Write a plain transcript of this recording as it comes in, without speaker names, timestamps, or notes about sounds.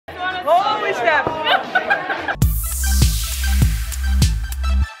step.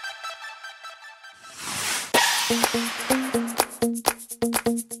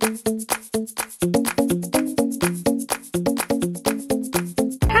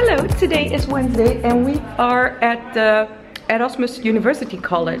 Hello, today is Wednesday and we are at the Erasmus University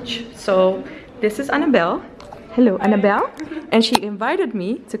College. So this is Annabelle. Hello, Annabelle. And she invited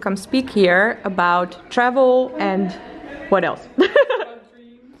me to come speak here about travel and what else? About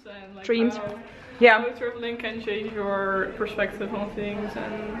dreams and like Dreams. How traveling can change your perspective on things,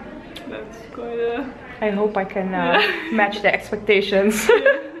 and that's quite a... I hope I can match the expectations.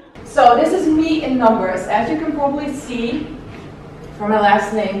 So this is me in numbers. As you can probably see from my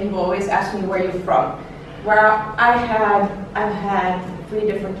last name, people always ask me where you're from. Where I've had 3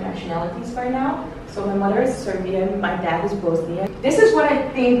 different nationalities by now. So my mother is Serbian, my dad is Bosnian. This is what I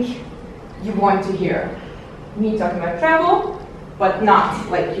think you want to hear. Me talking about travel, but not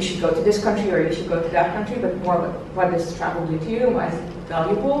like you should go to this country or you should go to that country, but more like what does travel do to you and why is it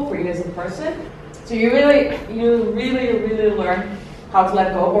valuable for you as a person. So you really learn how to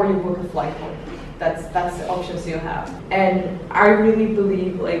let go, or you book a flight home. That's the options you have. And I really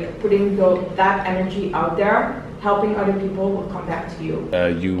believe like putting that energy out there, helping other people will come back to you.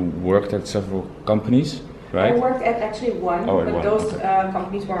 You worked at several companies, right? I worked at actually one, but those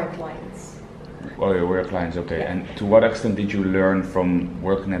companies weren't clients. Oh, you were clients, okay. Yeah. And to what extent did you learn from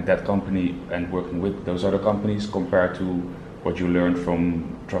working at that company and working with those other companies compared to what you learned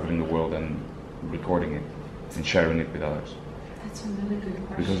from traveling the world and recording it and sharing it with others? That's a really good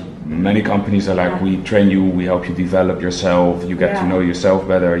question. Because many companies are like, we train you, we help you develop yourself, you get to know yourself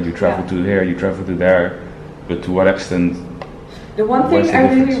better, you travel to here, you travel to there. But to what extent? The one thing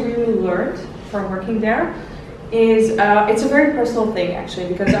I really learned from working there is it's a very personal thing actually,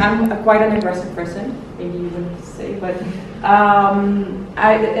 because I'm quite an aggressive person, maybe you wouldn't say, but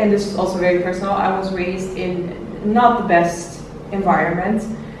and this is also very personal. I was raised in not the best environment.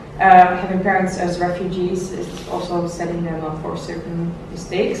 Having parents as refugees is also setting them up for certain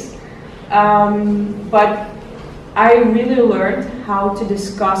mistakes. But I really learned how to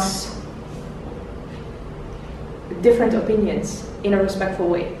discuss different opinions in a respectful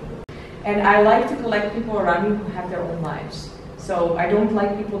way. And I like to collect people around me who have their own lives. So I don't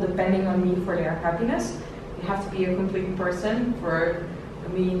like people depending on me for their happiness. You have to be a complete person for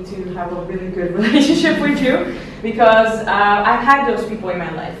me to have a really good relationship with you, because I've had those people in my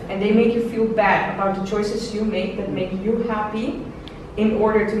life and they make you feel bad about the choices you make that make you happy in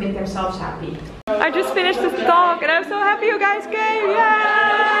order to make themselves happy. I just finished this talk and I'm so happy you guys came!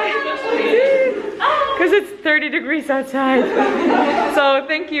 Yay! Because it's 30 degrees outside. So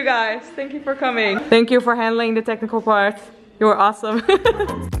thank you guys. Thank you for coming. Thank you for handling the technical part. You were awesome.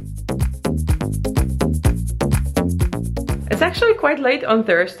 It's actually quite late on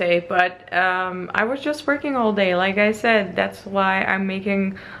Thursday, but I was just working all day. Like I said, that's why I'm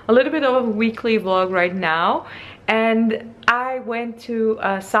making a little bit of a weekly vlog right now. And I went to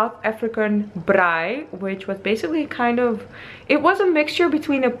South African Braai, which was basically it was a mixture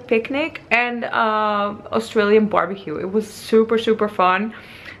between a picnic and Australian barbecue. It was super fun.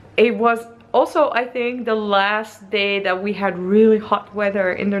 It was also, I think, the last day that we had really hot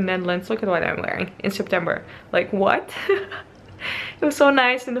weather in the Netherlands. Look at what I'm wearing in September. Like, what? It was so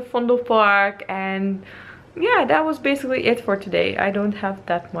nice in the Vondelpark, and yeah, that was basically it for today. I don't have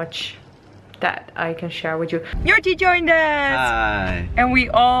that much that I can share with you. Jordi joined us! Hi! And we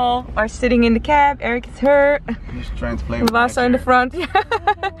all are sitting in the cab. Eric is here. Just trying to play with Vasa in the front.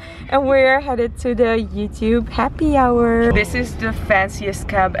 And we're headed to the YouTube happy hour. This is the fanciest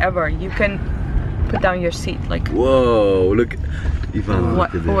cab ever. You can put down your seat like... Whoa, look. Ivan,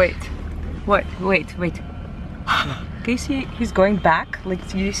 what? look at this. Wait. Can you see he's going back? Like,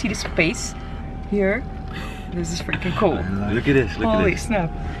 do you see the space here? This is freaking cool. Look at this, look Holy at this.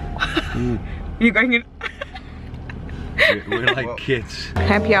 snap. You're going in. We're like kids.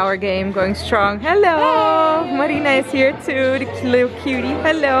 Happy hour game going strong. Hello! Marina is here too, the little cutie.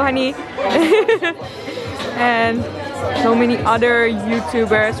 Hello, honey. And so many other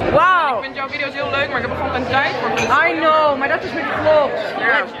YouTubers. Wow! Ik vind jouw video's heel leuk, maar ik heb er gewoon geen tijd voor. I know, maar dat is met vlogs.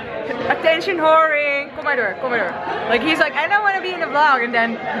 Like, attention whoring. Kom maar door. Like, he's like, I don't want to be in the vlog, and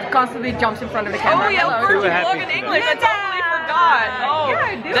then he constantly jumps in front of the camera. Oh yeah, of course, you vlog in English. I totally forgot. Oh,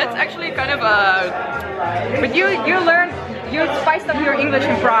 yeah, I do. That's actually kind of a... But you spiced up your English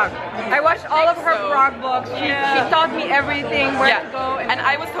in Prague. I watched all of her Prague vlogs. She taught me everything, where to go. And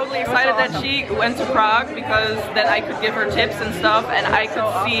I was totally excited that she went to Prague, because then I could give her tips and stuff, and I could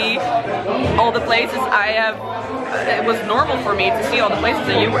see all the places I have. It was normal for me to see all the places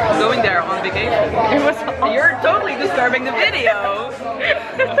that you were going there on vacation. It was You're totally disturbing the video.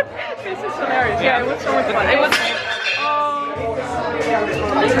 This is hilarious. Yeah, it was so much fun. It was.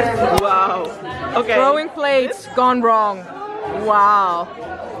 Wow. Okay. Throwing plates gone wrong. Wow.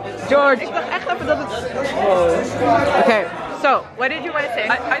 George. Ik dacht echt even dat het. Okay. So, what did you want to say?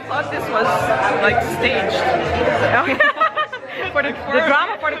 I thought this was like staged. for the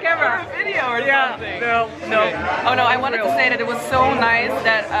drama, for the camera. For a video or something. No. Okay. Oh no, I wanted to say that it was so nice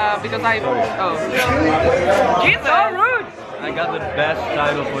that because I. Oh. Jesus. So rude. I got the best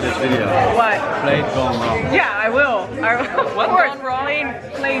title for this video. What? Plate gone wrong. Yeah, I will. What Of course. gone wrong?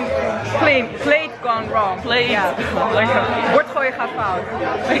 Plate gone wrong. Plate. Yeah. Bord gooien gaat fout.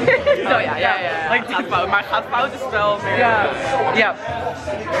 No, yeah. Like gaat fout, maar gaat fout is wel meer. Yeah.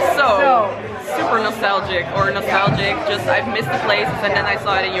 So super nostalgic or nostalgic. Just I've missed the places and then I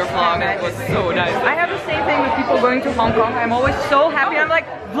saw it in your vlog and it was so nice. I have the same thing with people going to Hong Kong. I'm always so happy. I'm like,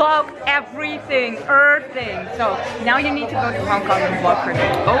 vlog everything, everything. So now you need to go to Hong Kong and vlog her.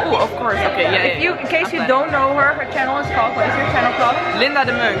 Oh, of course. Okay, yeah. In case you don't know her, her channel is called, what is your channel called? Linda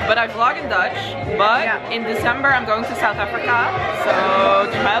de Munk, but I vlog in Dutch. But in December I'm going to South Africa,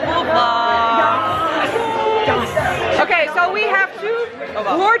 so travel vlog. Okay, so we have two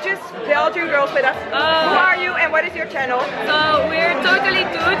gorgeous Belgian girls with us. Who are you and what is your channel? So we're totally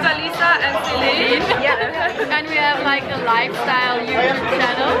dudes, Alisa and Celine. Yeah. And we have like a lifestyle YouTube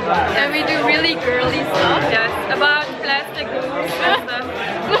channel. And we do really girly stuff. Yes, about plastic boobs and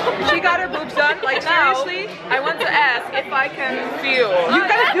stuff. She got her boobs done, like Now, seriously? I want to ask if I can feel. You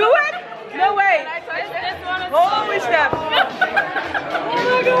gonna do it? No way. Holy snap. Oh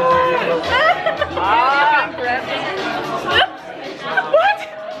my god! What?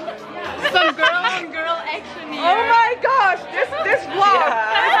 Some girl on girl action here. Oh my gosh, this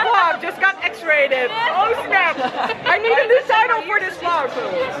vlog just got X-rated. Oh snap. I need a new title for this vlog.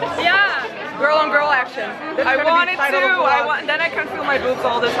 Yeah. Girl on girl action. That's I gonna be want the it title of the too. vlog. Then I can feel my boobs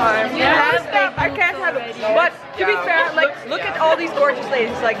all the time. Yeah, stop. I can't have it. But to be fair, like look at all these gorgeous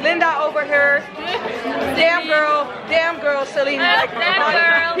ladies. Like Linda over here. Damn girl, Celine. Like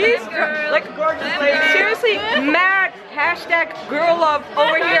he's like a gorgeous lady. Seriously, mad hashtag girl love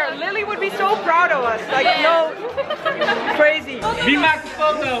over here. Lily would be so proud of us. Like no, crazy. Wie maakt de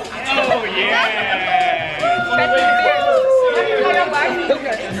foto? Oh yeah!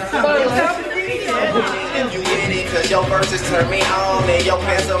 Cause your verses turn me on and your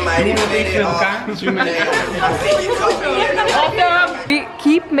pants are mighty fitted We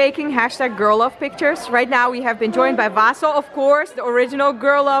keep making hashtag girl love pictures. Right now we have been joined by Vaso, of course, the original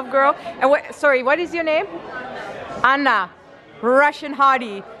girl love girl. And what is your name? Anna, Russian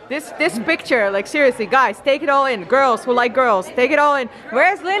hottie. This picture, like seriously, guys, take it all in. Girls who like girls, take it all in.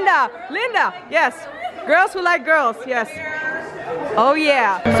 Where's Linda? Linda, yes. Girls who like girls, yes. Oh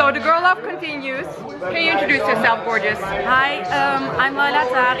yeah. So the girl love continues. Can you introduce yourself, gorgeous? Hi, I'm Laila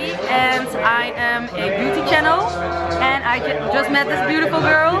Tari and I am a beauty channel. And I just met this beautiful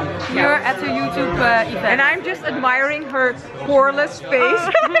girl here at the YouTube event. And I'm just admiring her poreless face.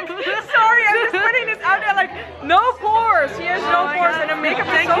 Sorry, I'm just putting this out there like, no pores. She has no pores and her makeup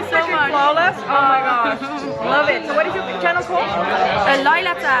is so freaking flawless. Oh my gosh. Love it. So what is your channel called?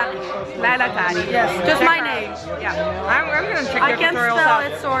 Laila Tari. Laila Tari. Yes, just my name. Yeah. I'm gonna check I your can't tutorials spell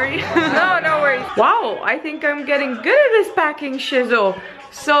out. it, sorry. No worries. Wow, I think I'm getting good at this packing shizzle.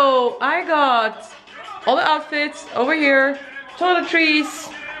 So I got all the outfits over here, toiletries,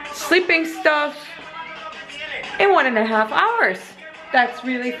 sleeping stuff in 1.5 hours. That's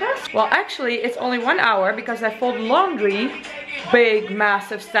really fast. Well, actually, it's only 1 hour because I fold laundry, big,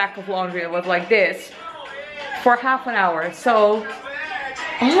 massive stack of laundry. It was like this for half an hour. So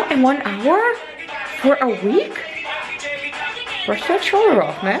all in 1 hour for a week? Brush that shoulder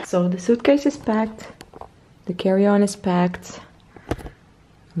off, man. So the suitcase is packed. The carry-on is packed.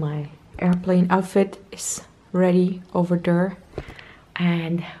 My airplane outfit is ready over there.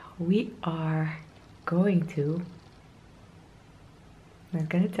 And we are going to... I'm not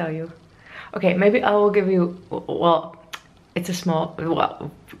gonna tell you. Okay, maybe I will give you... Well, it's a small... Well...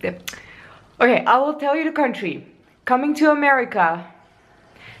 Okay, I will tell you the country. Coming to America.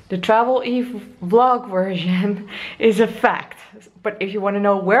 The Travel Eve vlog version is a fact. But if you want to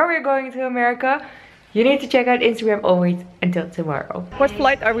know where we're going to America, you need to check out Instagram. I'll wait until tomorrow. What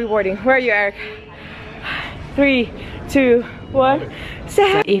flight are we boarding? Where are you, Eric? 3, 2, 1.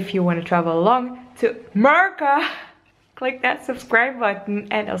 If you want to travel along to America, click that subscribe button.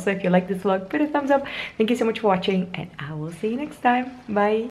 And also if you like this vlog, put a thumbs up. Thank you so much for watching and I will see you next time. Bye.